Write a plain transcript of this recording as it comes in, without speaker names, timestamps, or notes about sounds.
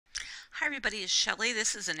Hi everybody, it's Shelly.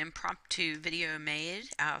 This is an impromptu video made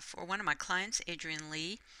for one of my clients, Adrian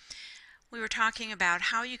Lee. We were talking about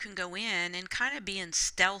how you can go in and kind of be in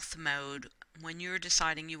stealth mode when you're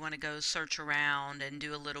deciding you want to go search around and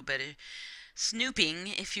do a little bit of snooping,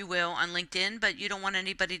 if you will, on LinkedIn, but you don't want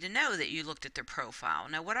anybody to know that you looked at their profile.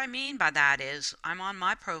 Now, what I mean by that is I'm on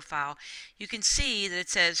my profile. You can see that it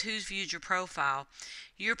says who's viewed your profile.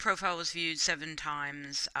 Your profile was viewed 7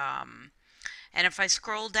 times. And if I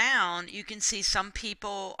scroll down, you can see some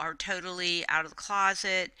people are totally out of the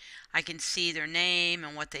closet. I can see their name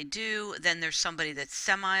and what they do. Then there's somebody that's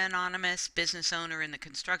semi-anonymous, business owner in the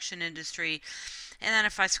construction industry. And then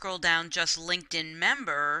if I scroll down, just LinkedIn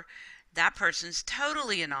member, that person's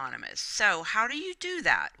totally anonymous. So how do you do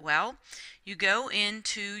that? Well, you go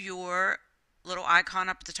into your little icon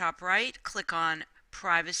up at the top right, click on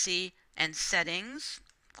privacy and settings,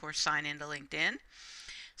 of course sign into LinkedIn.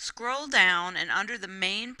 Scroll down and under the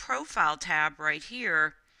main profile tab right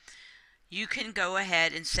here, you can go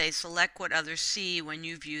ahead and say select what others see when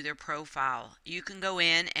you view their profile. You can go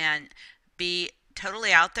in and be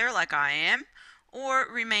totally out there like I am, or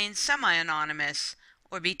remain semi-anonymous,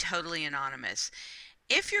 or be totally anonymous.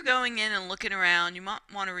 If you're going in and looking around, you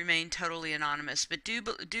might want to remain totally anonymous, but do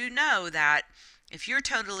know that if you're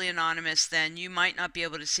totally anonymous, then you might not be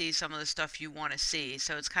able to see some of the stuff you want to see.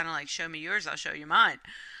 So it's kind of like show me yours, I'll show you mine.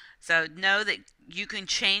 So know that you can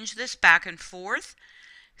change this back and forth,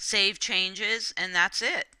 save changes, and that's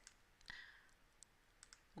it.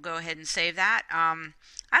 We'll go ahead and save that. I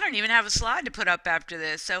don't even have a slide to put up after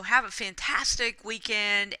this. So have a fantastic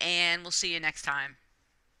weekend, and we'll see you next time.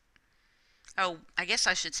 Oh, I guess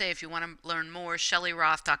I should say if you want to learn more,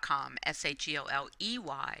 ShellyRoth.com,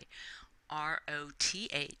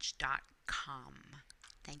 ShellyRoth.com.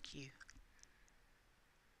 Thank you.